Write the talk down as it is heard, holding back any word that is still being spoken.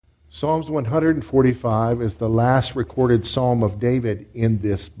Psalms 145 is the last recorded psalm of David in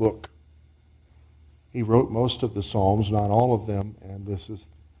this book. He wrote most of the psalms, not all of them, and this is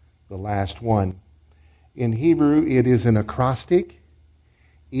the last one. In Hebrew, it is an acrostic.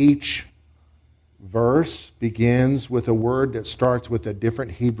 Each verse begins with a word that starts with a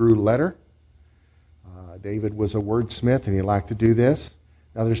different Hebrew letter. David was a wordsmith, and he liked to do this.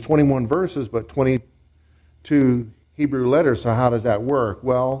 Now, there's 21 verses, but 22 Hebrew letters, so how does that work?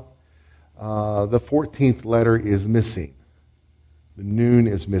 Well, the 14th letter is missing. The noon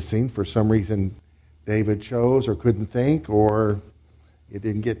is missing. For some reason, David chose or couldn't think, or it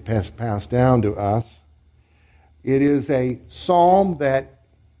didn't get passed down to us. It is a psalm that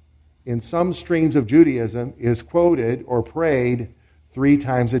in some streams of Judaism is quoted or prayed 3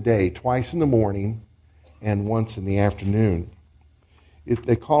 times a day, twice in the morning and once in the afternoon.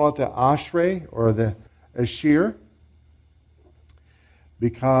 They call it the Ashrei or the Ashir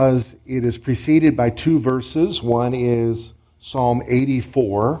because it is preceded by 2 verses. One is Psalm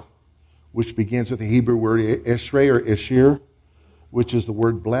 84, which begins with the Hebrew word Eshrei or Ashir, which is the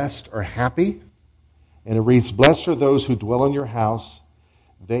word blessed or happy. And it reads, "Blessed are those who dwell in your house.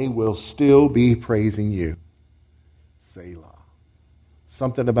 They will still be praising you." Selah.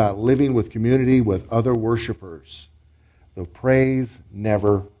 Something about living with community with other worshipers. The praise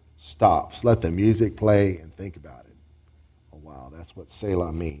never stops. Let the music play and think about it. Oh, wow, that's what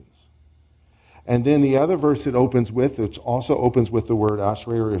Selah means. And then the other verse it opens with, which also opens with the word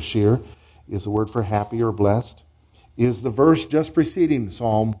Ashrei or Ashir, is the word for happy or blessed, is the verse just preceding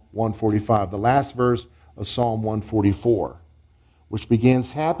Psalm 145, the last verse of Psalm 144, which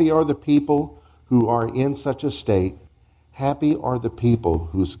begins, "Happy are the people who are in such a state. Happy are the people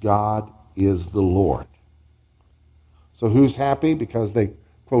whose God is the Lord." So who's happy? Because they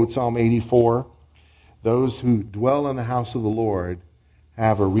quote Psalm 84. Those who dwell in the house of the Lord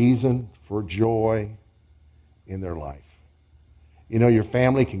have a reason for joy in their life. You know, your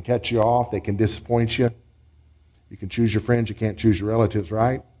family can cut you off. They can disappoint you. You can choose your friends. You can't choose your relatives,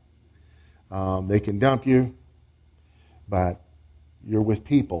 right? They can dump you. But you're with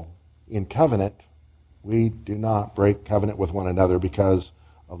people in covenant. We do not break covenant with one another because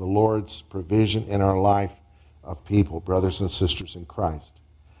of the Lord's provision in our life of people, brothers and sisters in Christ.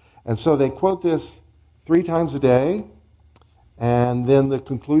 And so they quote this 3 times a day. And then the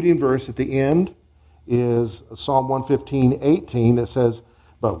concluding verse at the end is Psalm 115:18 that says,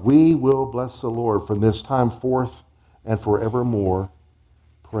 "But we will bless the Lord from this time forth and forevermore.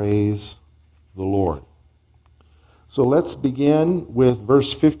 Praise the Lord." So let's begin with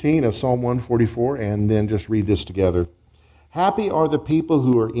verse 15 of Psalm 144 and then just read this together. "Happy are the people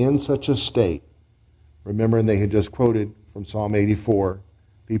who are in such a state." Remembering they had just quoted from Psalm 84,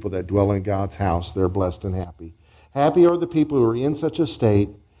 people that dwell in God's house, they're blessed and happy. "Happy are the people who are in such a state.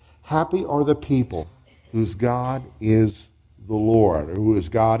 Happy are the people whose God is the Lord," or whose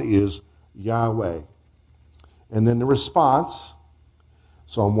God is Yahweh. And then the response,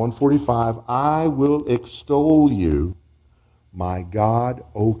 Psalm 145, "I will extol you, my God,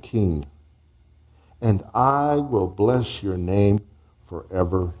 O King, and I will bless your name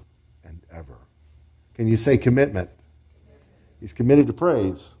forever and ever." Can you say commitment? He's committed to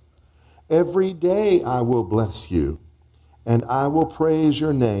praise. "Every day I will bless you, and I will praise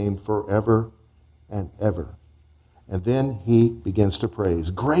your name forever and ever." And then he begins to praise.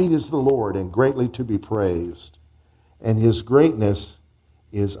 "Great is the Lord and greatly to be praised, and his greatness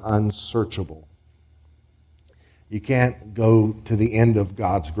is unsearchable." You can't go to the end of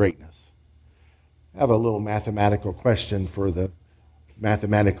God's greatness. I have a little mathematical question for the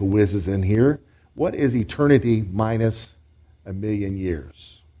mathematical whizzes in here. What is eternity minus 1,000,000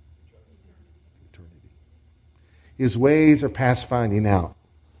 years? Eternity. "His ways are past finding out.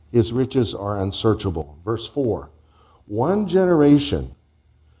 His riches are unsearchable." Verse 4, "One generation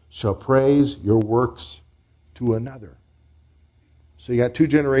shall praise your works to another." So you got 2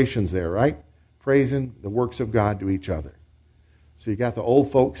 generations there, right? Praising the works of God to each other. So you got the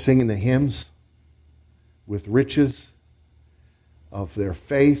old folks singing the hymns with riches of their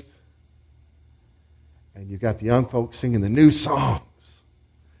faith. And you've got the young folks singing the new songs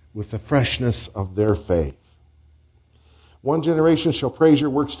with the freshness of their faith. "One generation shall praise your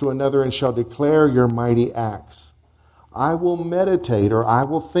works to another and shall declare your mighty acts. I will meditate," or I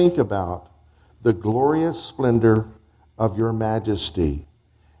will think about, "the glorious splendor of your majesty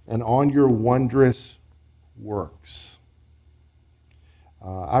and on your wondrous works."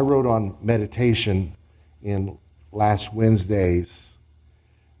 I wrote on meditation in last Wednesday's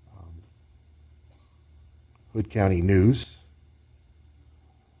Hood County News,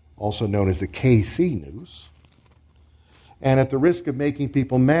 also known as the KC News. And at the risk of making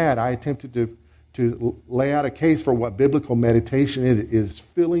people mad, I attempted to lay out a case for what biblical meditation is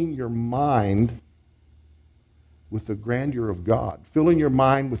filling your mind with the grandeur of God, filling your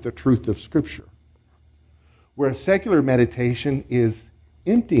mind with the truth of Scripture. Whereas secular meditation is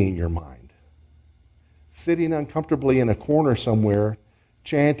emptying your mind, sitting uncomfortably in a corner somewhere,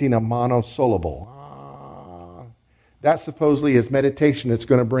 chanting a monosyllable. That supposedly is meditation that's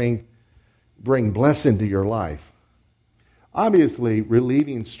going to bring blessing to your life. Obviously,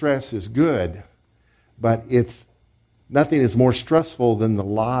 relieving stress is good, but nothing is more stressful than the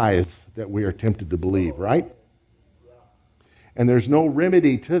lies that we are tempted to believe, right? And there's no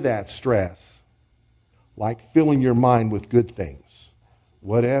remedy to that stress like filling your mind with good things.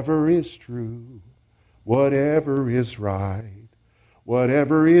 Whatever is true, whatever is right,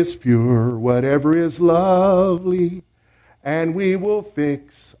 whatever is pure, whatever is lovely, and we will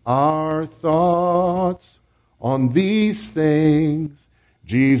fix our thoughts on these things.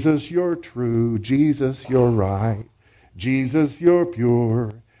 Jesus, you're true. Jesus, you're right. Jesus, you're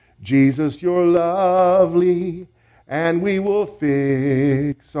pure. Jesus, you're lovely. And we will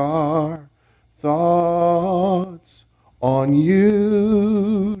fix our thoughts on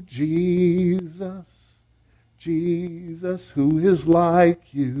you, Jesus. Jesus, who is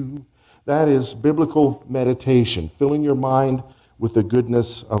like you. That is biblical meditation, filling your mind with the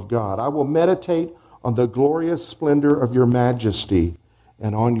goodness of God. I will meditate on the glorious splendor of your majesty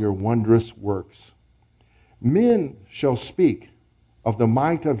and on your wondrous works. Men shall speak of the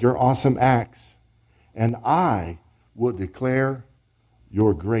might of your awesome acts, and I will declare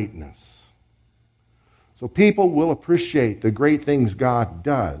your greatness. So people will appreciate the great things God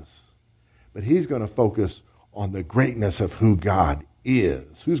does, but he's going to focus on the greatness of who God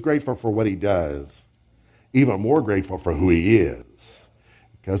is. Who's grateful for what he does? Even more grateful for who he is.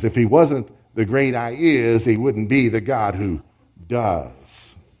 Because if he wasn't the great I is, he wouldn't be the God who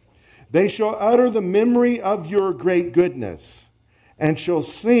does. They shall utter the memory of your great goodness and shall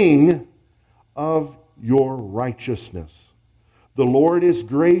sing of your righteousness. The Lord is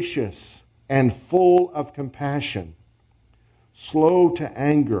gracious and full of compassion, slow to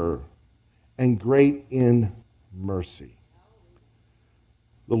anger, and great in mercy.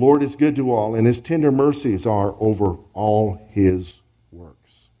 The Lord is good to all, and his tender mercies are over all his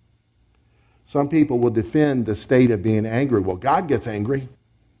works. Some people will defend the state of being angry. Well, God gets angry.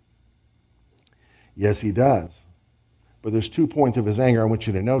 Yes, he does. But there's 2 points of his anger I want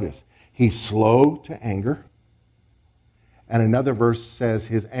you to notice. He's slow to anger. And another verse says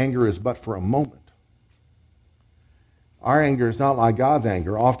his anger is but for a moment. Our anger is not like God's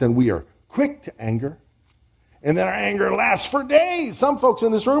anger. Often we are quick to anger, and then our anger lasts for days. Some folks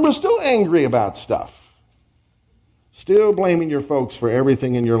in this room are still angry about stuff. Still blaming your folks for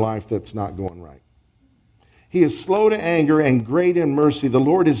everything in your life that's not going right. He is slow to anger and great in mercy. The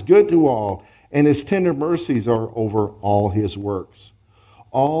Lord is good to all, and his tender mercies are over all his works.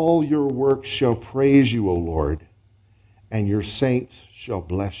 All your works shall praise you, O Lord, and your saints shall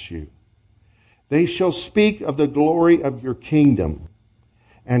bless you. They shall speak of the glory of your kingdom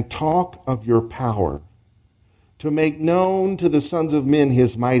and talk of your power, to make known to the sons of men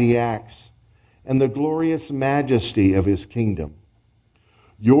his mighty acts and the glorious majesty of his kingdom.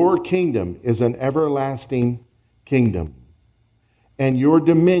 Your kingdom is an everlasting kingdom, and your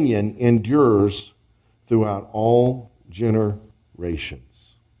dominion endures throughout all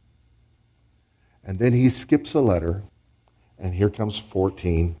generations. And then he skips a letter, and here comes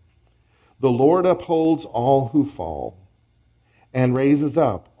 14. The Lord upholds all who fall and raises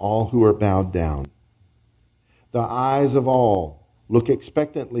up all who are bowed down. The eyes of all look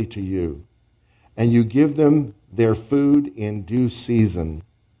expectantly to you, and you give them their food in due season.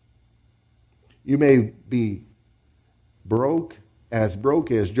 You may be broke as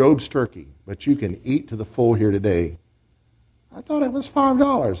Job's turkey, but you can eat to the full here today. I thought it was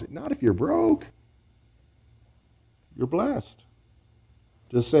 $5. Not if you're broke. You're blessed.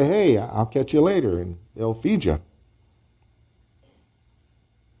 Just say, hey, I'll catch you later, and they'll feed you.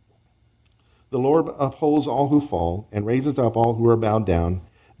 The Lord upholds all who fall and raises up all who are bowed down.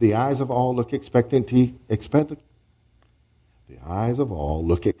 The eyes of all look expectantly to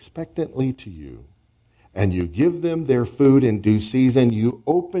you, and you give them their food in due season. You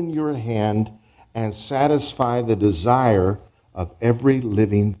open your hand and satisfy the desire of every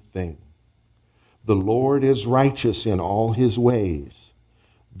living thing. The Lord is righteous in all his ways,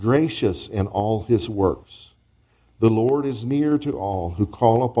 gracious in all his works. The Lord is near to all who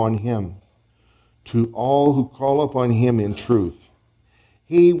call upon him, to all who call upon him in truth.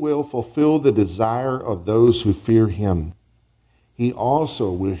 He will fulfill the desire of those who fear him. He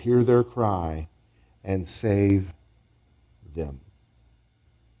also will hear their cry and save them.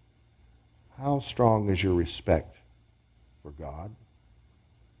 How strong is your respect for God?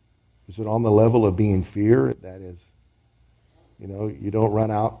 Is it on the level of being fear? That is, you don't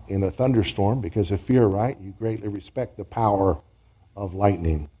run out in a thunderstorm because of fear, right? You greatly respect the power of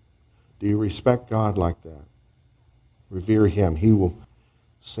lightning. Do you respect God like that? Revere him. He will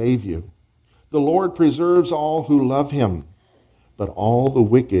save you. The Lord preserves all who love him, but all the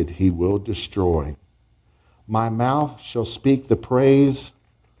wicked he will destroy. My mouth shall speak the praise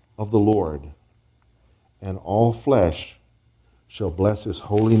of the Lord, and all flesh shall bless his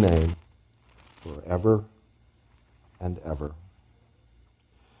holy name forever and ever.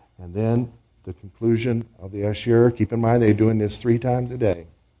 And then the conclusion of the Esher. Keep in mind they're doing this 3 times a day.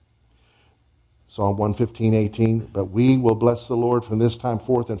 Psalm 115:18. But we will bless the Lord from this time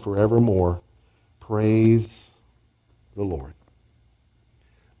forth and forevermore. Praise the Lord.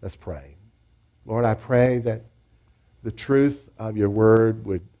 Let's pray. Lord, I pray that the truth of your word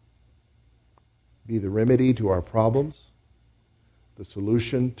would be the remedy to our problems, the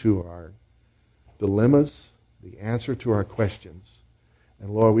solution to our dilemmas, the answer to our questions.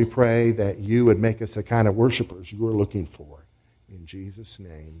 And Lord, we pray that you would make us the kind of worshipers you are looking for. In Jesus'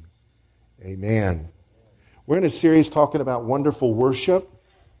 name, amen. We're in a series talking about wonderful worship,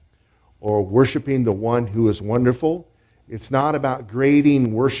 or worshiping the one who is wonderful. It's not about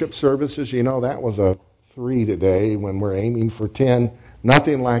grading worship services. That was a 3 today when we're aiming for 10.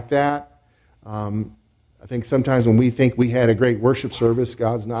 Nothing like that. I think sometimes when we think we had a great worship service,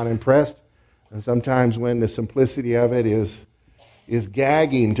 God's not impressed. And sometimes when the simplicity of it is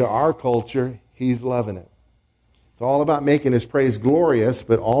gagging to our culture, he's loving it. It's all about making his praise glorious,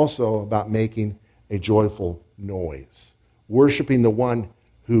 but also about making a joyful noise. Worshiping the one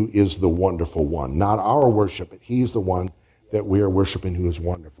who is the wonderful one. Not our worship, but he's the one that we are worshiping who is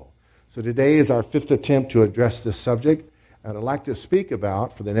wonderful. So today is our 5th attempt to address this subject. And I'd like to speak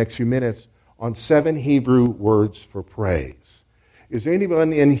about, for the next few minutes, on 7 Hebrew words for praise. Is there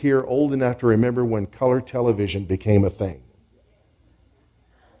anyone in here old enough to remember when color television became a thing?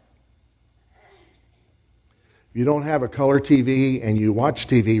 If you don't have a color TV and you watch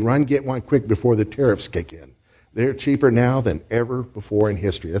TV, run get one quick before the tariffs kick in. They're cheaper now than ever before in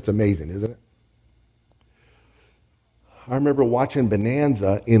history. That's amazing, isn't it? I remember watching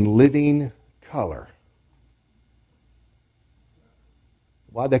Bonanza in living color.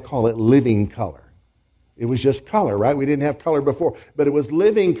 Why'd they call it living color? It was just color, right? We didn't have color before, but it was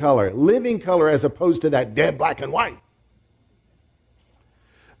living color. Living color as opposed to that dead black and white.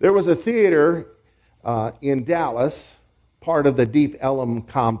 There was a theater in Dallas, part of the Deep Ellum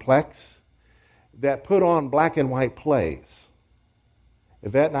complex, that put on black and white plays.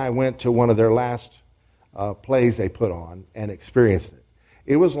 Yvette and I went to one of their last plays they put on and experienced it.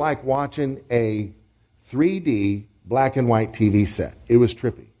 It was like watching a 3D black and white TV set. It was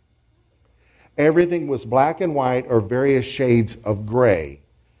trippy. Everything was black and white or various shades of gray.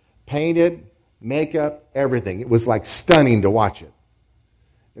 Painted, makeup, everything. It was like stunning to watch it.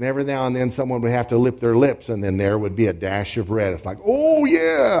 And every now and then someone would have to lip their lips, and then there would be a dash of red. It's like, oh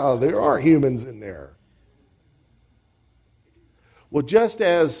yeah, there are humans in there. Well, just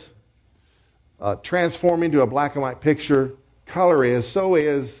as transforming to a black and white picture color is, so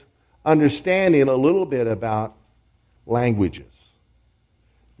is understanding a little bit about languages.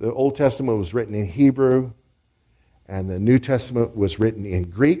 The Old Testament was written in Hebrew, and the New Testament was written in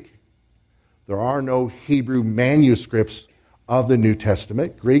Greek. There are no Hebrew manuscripts of the New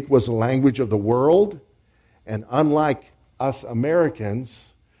Testament. Greek was the language of the world, and unlike us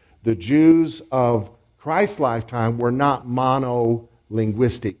Americans, the Jews of Christ's lifetime were not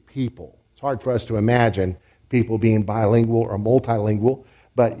monolinguistic people. It's hard for us to imagine people being bilingual or multilingual,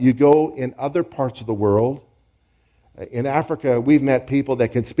 but you go in other parts of the world. In Africa, we've met people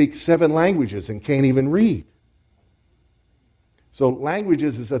that can speak 7 languages and can't even read. So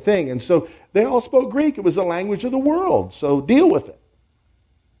languages is a thing. And so they all spoke Greek. It was the language of the world. So deal with it.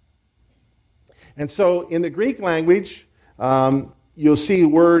 And so in the Greek language, you'll see a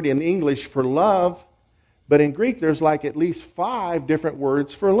word in English for love. But in Greek, there's like at least 5 different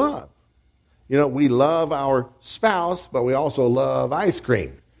words for love. We love our spouse, but we also love ice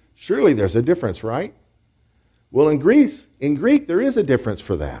cream. Surely there's a difference, right? Well, in Greek, there is a difference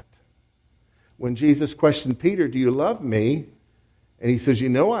for that. When Jesus questioned Peter, do you love me? And he says, I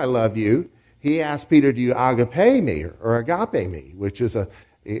love you. He asked Peter, do you agape me or agape me? Which is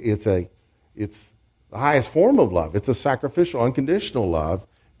it's the highest form of love. It's a sacrificial, unconditional love.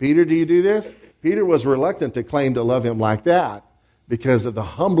 Peter, do you do this? Peter was reluctant to claim to love him like that because of the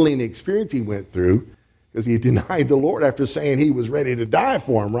humbling experience he went through, because he denied the Lord after saying he was ready to die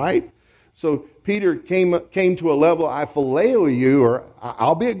for him, right? So Peter came to a level, I phileo you, or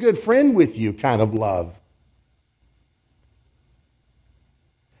I'll be a good friend with you kind of love.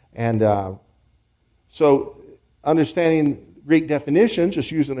 And so understanding Greek definitions,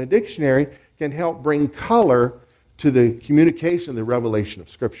 just using a dictionary, can help bring color to the communication, the revelation of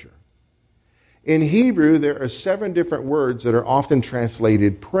Scripture. In Hebrew, there are 7 different words that are often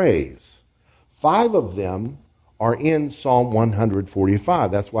translated praise. 5 of them are in Psalm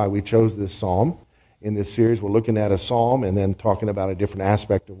 145. That's why we chose this psalm in this series. We're looking at a psalm and then talking about a different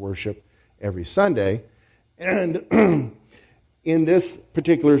aspect of worship every Sunday. And in this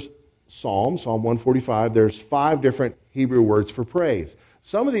particular psalm, Psalm 145, there's 5 different Hebrew words for praise.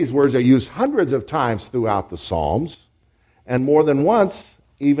 Some of these words are used hundreds of times throughout the Psalms, and more than once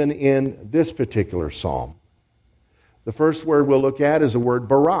even in this particular psalm. The first word we'll look at is the word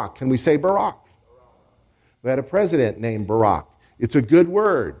Barak. Can we say Barak? We had a president named Barak. It's a good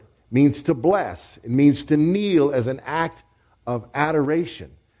word. It means to bless. It means to kneel as an act of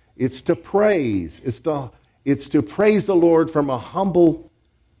adoration. It's to praise. It's to praise the Lord from a humble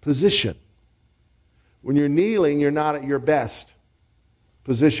position. When you're kneeling, you're not at your best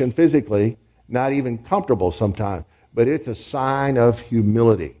position physically, not even comfortable sometimes, but it's a sign of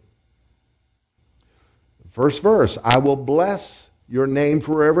humility. First verse, I will bless your name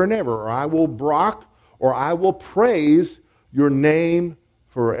forever and ever, or I will Barak, or I will praise your name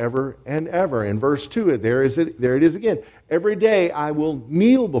forever and ever. In verse 2, there it is again. Every day I will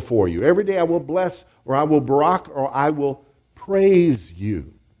kneel before you. Every day I will bless, or I will Barak, or I will praise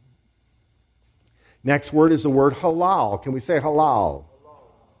you. Next word is the word halal. Can we say halal?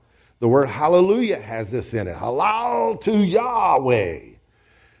 The word hallelujah has this in it. Halal to Yahweh.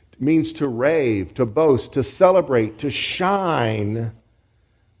 It means to rave, to boast, to celebrate, to shine,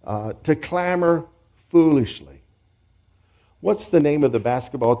 to clamor foolishly. What's the name of the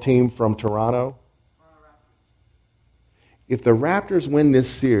basketball team from Toronto? If the Raptors win this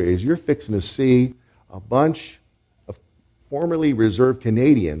series, you're fixing to see a bunch of formerly reserved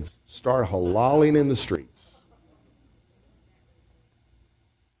Canadians start halaling in the streets.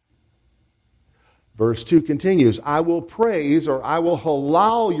 Verse 2 continues, I will praise, or I will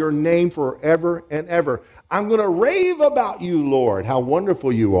halal your name forever and ever. I'm going to rave about you, Lord, how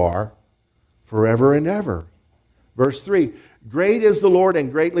wonderful you are forever and ever. Verse 3, great is the Lord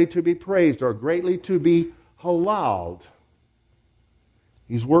and greatly to be praised, or greatly to be halaled.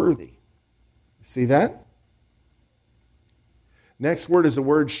 He's worthy. See that? Next word is the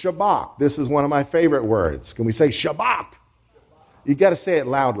word shabak. This is one of my favorite words. Can we say shabak? You got to say it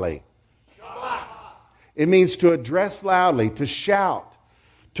loudly. Shabak. It means to address loudly, to shout,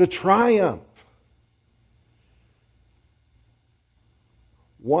 to triumph.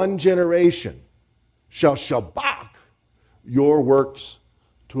 One generation shall shabak your works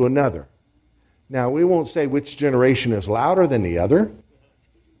to another. Now, we won't say which generation is louder than the other.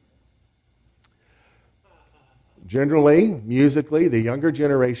 Generally, musically, the younger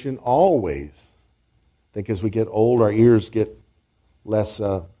generation always, I think as we get old, our ears get less,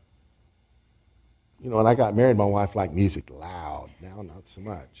 when I got married, my wife liked music loud. Now, not so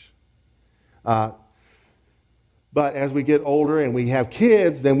much. But as we get older and we have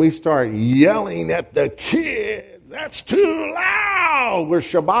kids, then we start yelling at the kids. That's too loud. We're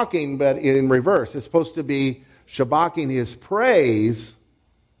shabaking, but in reverse. It's supposed to be shabaking his praise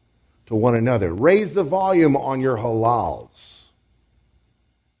to one another. Raise the volume on your halals.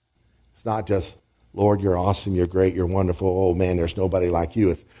 It's not just, Lord, you're awesome, you're great, you're wonderful. Oh, man, there's nobody like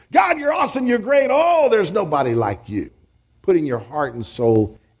you. It's, God, you're awesome, you're great. Oh, there's nobody like you. Putting your heart and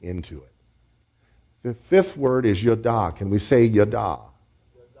soul into it. The fifth word is yada. Can we say yada?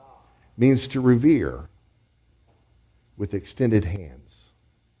 Means to revere with extended hands.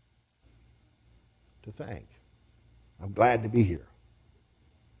 To thank. I'm glad to be here.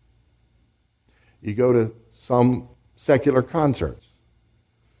 You go to some secular concerts.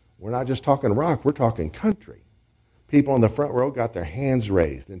 We're not just talking rock, we're talking country. People on the front row got their hands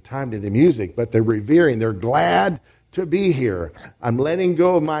raised in time to the music, but they're revering. They're glad to be here. I'm letting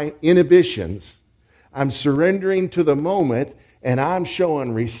go of my inhibitions. I'm surrendering to the moment, and I'm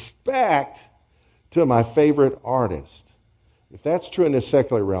showing respect to my favorite artist. If that's true in the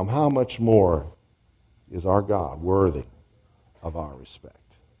secular realm, how much more is our God worthy of our respect?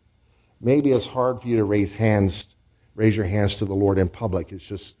 Maybe it's hard for you to raise your hands to the Lord in public. It's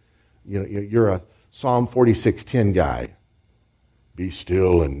just, you're a Psalm 46:10 guy. Be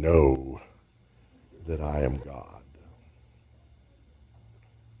still and know that I am God.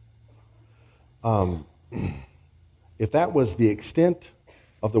 If that was the extent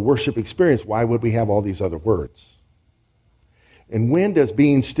of the worship experience, why would we have all these other words? And when does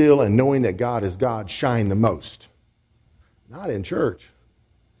being still and knowing that God is God shine the most? Not in church.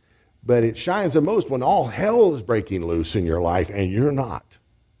 But it shines the most when all hell is breaking loose in your life and you're not.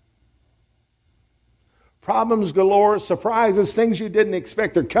 Problems galore, surprises, things you didn't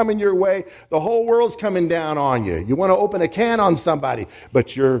expect are coming your way. The whole world's coming down on you. You want to open a can on somebody,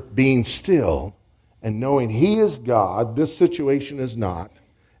 but you're being still and knowing He is God, this situation is not,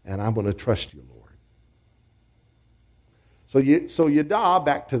 and I'm going to trust you, Lord. So Yadah,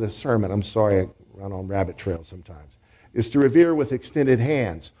 back to the sermon, I'm sorry I run on rabbit trails sometimes, is to revere with extended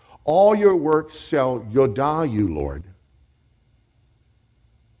hands. All your works shall Yadah you, Lord.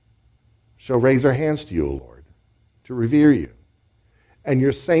 Shall raise their hands to you, O Lord, to revere you. And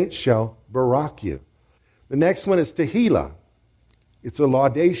your saints shall barak you. The next one is Tehillah. It's a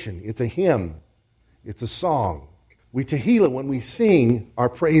laudation. It's a hymn. It's a song. We Tehillah when we sing our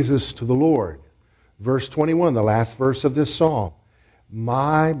praises to the Lord. Verse 21, the last verse of this psalm.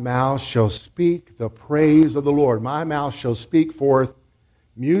 My mouth shall speak the praise of the Lord. My mouth shall speak forth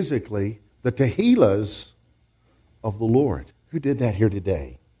musically the Tehillahs of the Lord. Who did that here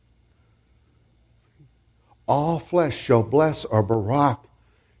today? All flesh shall bless or barak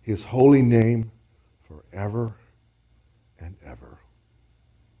His holy name forever and ever.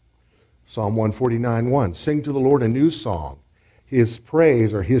 Psalm 149:1. Sing to the Lord a new song, His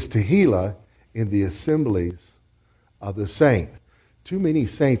praise or His Tehillah in the assemblies of the saints. Too many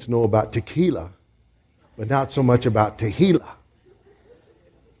saints know about tequila, but not so much about Tehillah.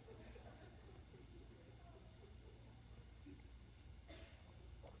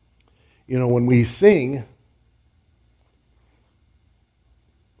 You know, when we sing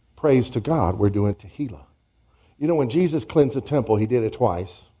praise to God, we're doing Tehillah. You know, when Jesus cleansed the temple, He did it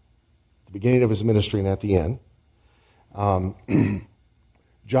twice. At the beginning of His ministry and at the end.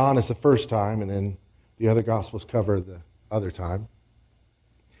 John is the first time, and then the other Gospels cover the other time.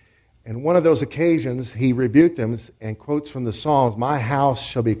 And one of those occasions, He rebuked them and quotes from the Psalms, my house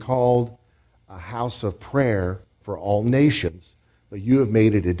shall be called a house of prayer for all nations, but you have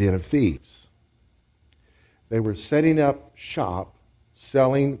made it a den of thieves. They were setting up shop,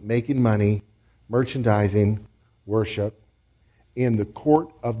 selling, making money, merchandising, worship in the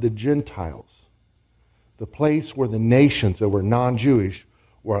court of the Gentiles, the place where the nations that were non-Jewish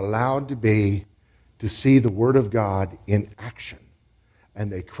were allowed to be to see the Word of God in action.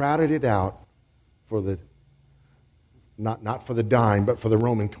 And they crowded it out for the, not for the dime, but for the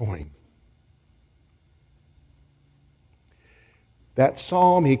Roman coin. That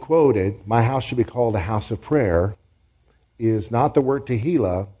psalm he quoted, my house should be called a house of prayer, is not the word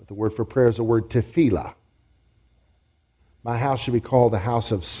Tehillah, but the word for prayer is the word Tefillah. My house should be called a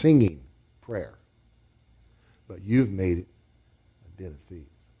house of singing prayer. But you've made it a den of thieves.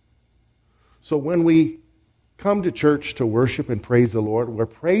 So when we come to church to worship and praise the Lord, we're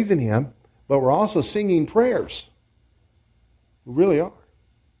praising Him, but we're also singing prayers. We really are.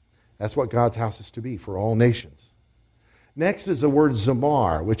 That's what God's house is to be for all nations. Next is the word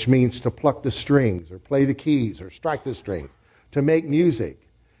zamar, which means to pluck the strings or play the keys or strike the strings, to make music,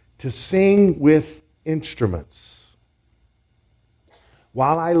 to sing with instruments.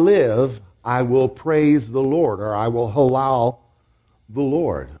 While I live, I will praise the Lord, or I will halal the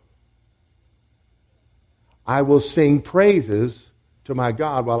Lord. I will sing praises to my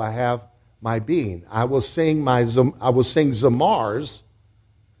God while I have my being. I will sing zamars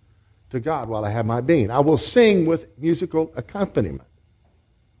to God while I have my being. I will sing with musical accompaniment.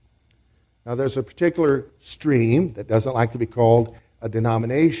 Now, there's a particular stream that doesn't like to be called a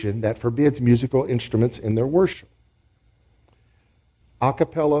denomination that forbids musical instruments in their worship. A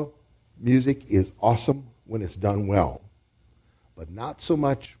cappella music is awesome when it's done well, but not so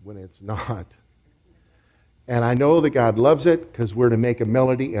much when it's not. And I know that God loves it because we're to make a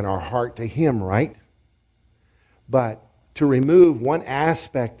melody in our heart to Him, right? But to remove one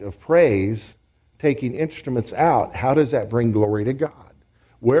aspect of praise, taking instruments out, how does that bring glory to God?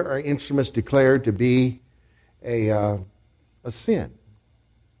 Where are instruments declared to be a sin?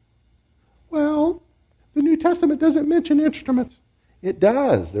 Well, the New Testament doesn't mention instruments. It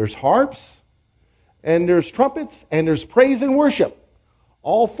does. There's harps, and there's trumpets, and there's praise and worship.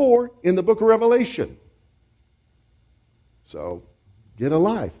 All four in the book of Revelation. So, get a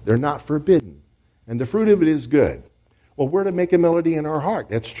life. They're not forbidden. And the fruit of it is good. Well, we're to make a melody in our heart.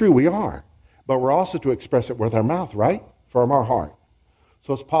 That's true, we are. But we're also to express it with our mouth, right? From our heart.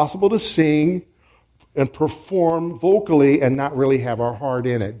 So it's possible to sing and perform vocally and not really have our heart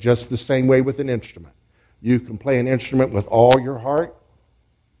in it, just the same way with an instrument. You can play an instrument with all your heart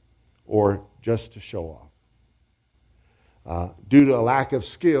or just to show off. Due to a lack of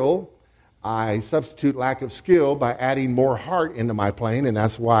skill, I substitute lack of skill by adding more heart into my playing, and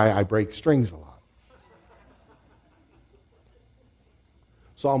that's why I break strings a lot.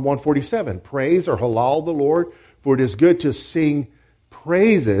 Psalm 147, praise or halal the Lord, for it is good to sing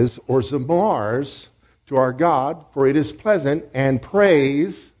praises or zamars to our God, for it is pleasant, and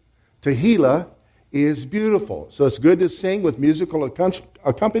praise, tehillah, is beautiful. So it's good to sing with musical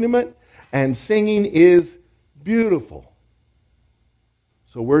accompaniment, and singing is beautiful.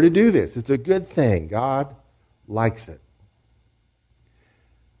 So we're to do this. It's a good thing. God likes it.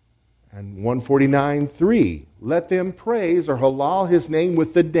 And 149:3, let them praise or halal his name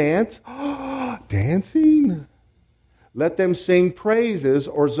with the dance. Dancing. Let them sing praises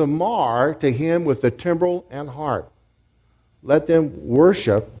or zamar to him with the timbrel and harp. Let them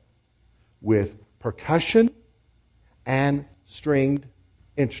worship with percussion and stringed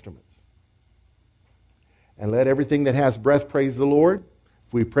instruments. And let everything that has breath praise the Lord.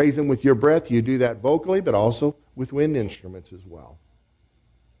 If we praise him with your breath, you do that vocally, but also with wind instruments as well.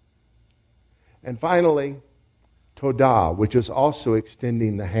 And finally, todah, which is also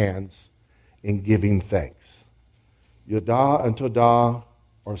extending the hands in giving thanks. Yadah and todah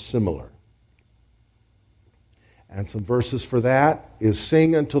are similar. And some verses for that is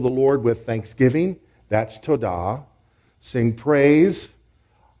sing unto the Lord with thanksgiving. That's todah. Sing praise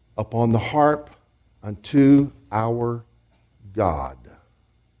upon the harp unto our God.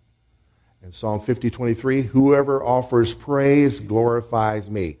 In Psalm 50:23, whoever offers praise glorifies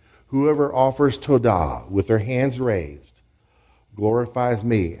me. Whoever offers todah with their hands raised glorifies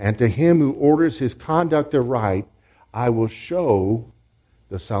me. And to him who orders his conduct aright, I will show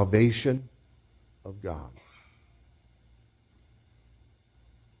the salvation of God.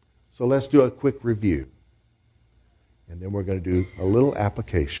 So let's do a quick review. And then we're going to do a little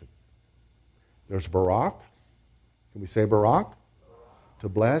application. There's Barak. Can we say Barak? To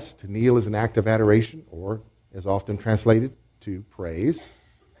bless. To kneel is an act of adoration, or as often translated, to praise.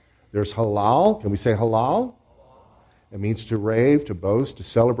 There's halal. Can we say halal? It means to rave, to boast, to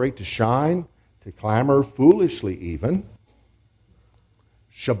celebrate, to shine, to clamor foolishly even.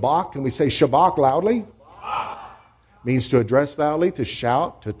 Shabach. Can we say shabach loudly? Means to address loudly, to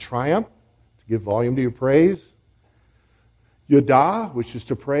shout, to triumph, to give volume to your praise. Yadah, which is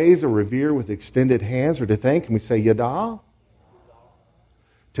to praise or revere with extended hands, or to thank. Can we say yadah?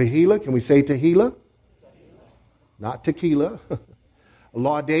 Tehillah, can we say tehillah? Not tequila. A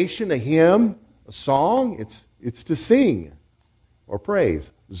laudation, a hymn, a song, it's to sing or praise.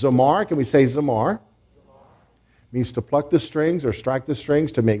 Zamar, can we say zamar? Means to pluck the strings or strike the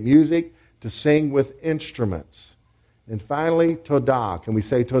strings, to make music, to sing with instruments. And finally, todah. Can we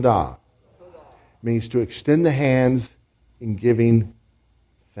say todah? Means to extend the hands in giving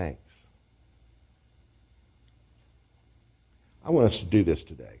thanks. I want us to do this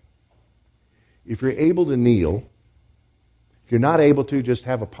today. If you're able to kneel, if you're not able to, just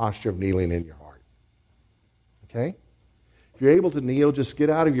have a posture of kneeling in your heart. Okay? If you're able to kneel, just get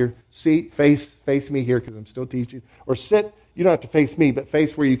out of your seat, face me here because I'm still teaching. Or sit, you don't have to face me, but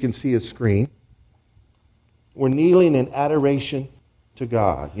face where you can see a screen. We're kneeling in adoration to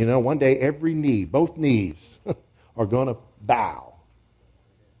God. You know, one day every knee, both knees, are going to bow.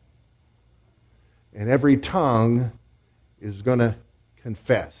 And every tongue is going to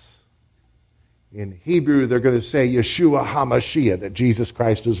confess. In Hebrew, they're going to say Yeshua HaMashiach, that Jesus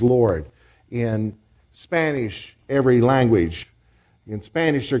Christ is Lord. In Spanish, every language. In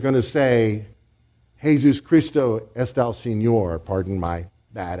Spanish, they're going to say Jesus Cristo es el Señor. Pardon my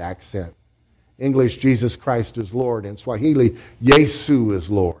bad accent. English, Jesus Christ is Lord. In Swahili, Yesu is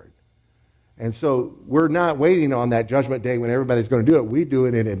Lord. And so we're not waiting on that judgment day when everybody's going to do it. We do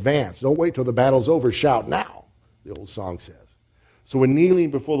it in advance. Don't wait till the battle's over. Shout now, the old song says. So we're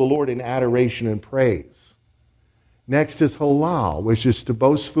kneeling before the Lord in adoration and praise. Next is halal, which is to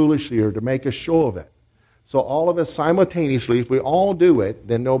boast foolishly or to make a show of it. So all of us simultaneously, if we all do it,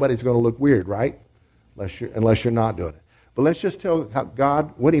 then nobody's going to look weird, right? Unless you're not doing it. But let's just tell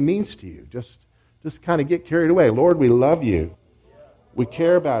God what he means to you. Just kind of get carried away. Lord, we love you. We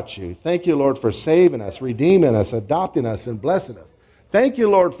care about you. Thank you, Lord, for saving us, redeeming us, adopting us, and blessing us. Thank you,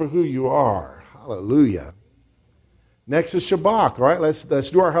 Lord, for who you are. Hallelujah. Next is Shabbat, all right? Let's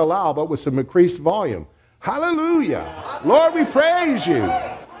do our halal, but with some increased volume. Hallelujah. Lord, we praise you.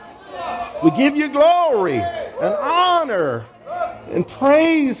 We give you glory and honor and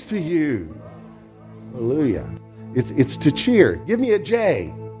praise to you. Hallelujah. It's to cheer. Give me a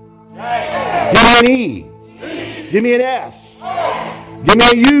J. Give me an E. Give me an S. Give me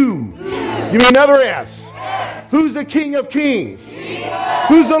a U. Give me another S. Who's the King of Kings?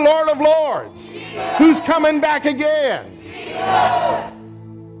 Who's the Lord of Lords? Who's coming back again?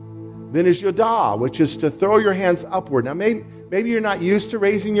 Then is Yodah, which is to throw your hands upward. Now, maybe you're not used to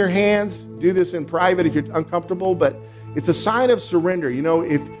raising your hands. Do this in private if you're uncomfortable, but it's a sign of surrender. You know,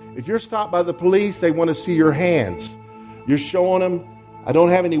 if you're stopped by the police, they want to see your hands. You're showing them, I don't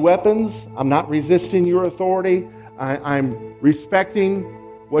have any weapons. I'm not resisting your authority. I'm respecting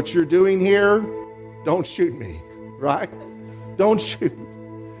what you're doing here. Don't shoot me, right? Don't shoot.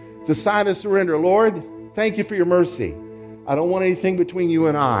 It's a sign of surrender. Lord, thank you for your mercy. I don't want anything between you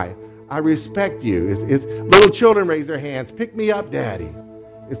and I. I respect you. If little children raise their hands, pick me up, Daddy.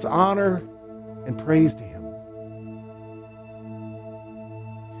 It's honor and praise to him.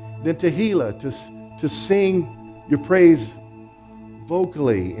 Then Tehillah, to sing your praise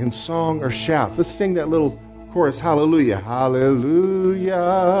vocally in song or shouts. Let's sing that little chorus, hallelujah. Hallelujah.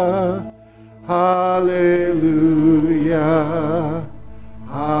 Hallelujah.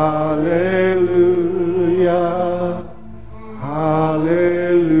 Hallelujah.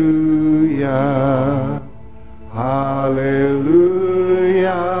 Hallelujah. Hallelujah.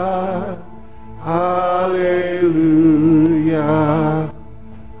 Hallelujah.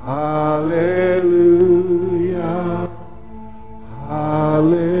 Hallelujah.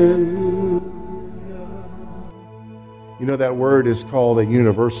 Hallelujah. You know, that word is called a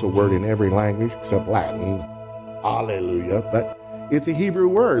universal word in every language except Latin. Hallelujah. But it's a Hebrew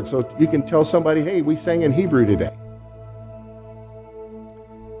word, so you can tell somebody, hey, we sang in Hebrew today.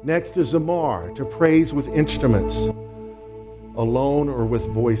 Next is Zamar, to praise with instruments, alone or with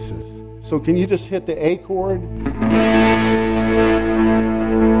voices. So can you just hit the A chord?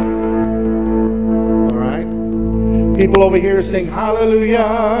 All right. People over here sing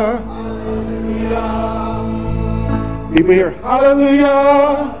hallelujah. Hallelujah. People here,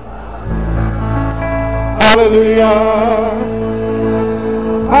 hallelujah. Hallelujah.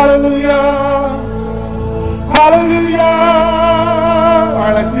 Hallelujah. Hallelujah. All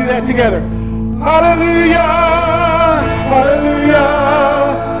right, let's do that together. Hallelujah. Hallelujah.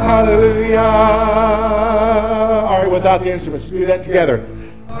 Hallelujah. All right, without the instruments, do that together.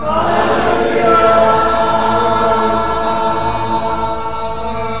 Hallelujah.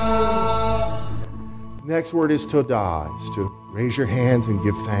 Next word is todah. It's to raise your hands and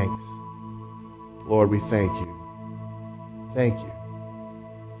give thanks. Lord, we thank you. Thank you.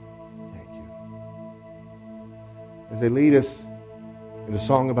 Thank you. As they lead us in a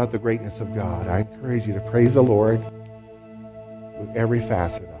song about the greatness of God, I encourage you to praise the Lord with every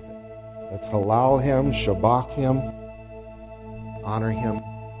facet of it. Let's halal him, shabach him, honor him,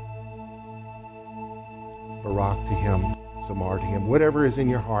 barak to him, zamar to him. Whatever is in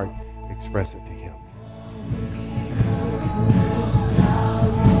your heart, express it to him.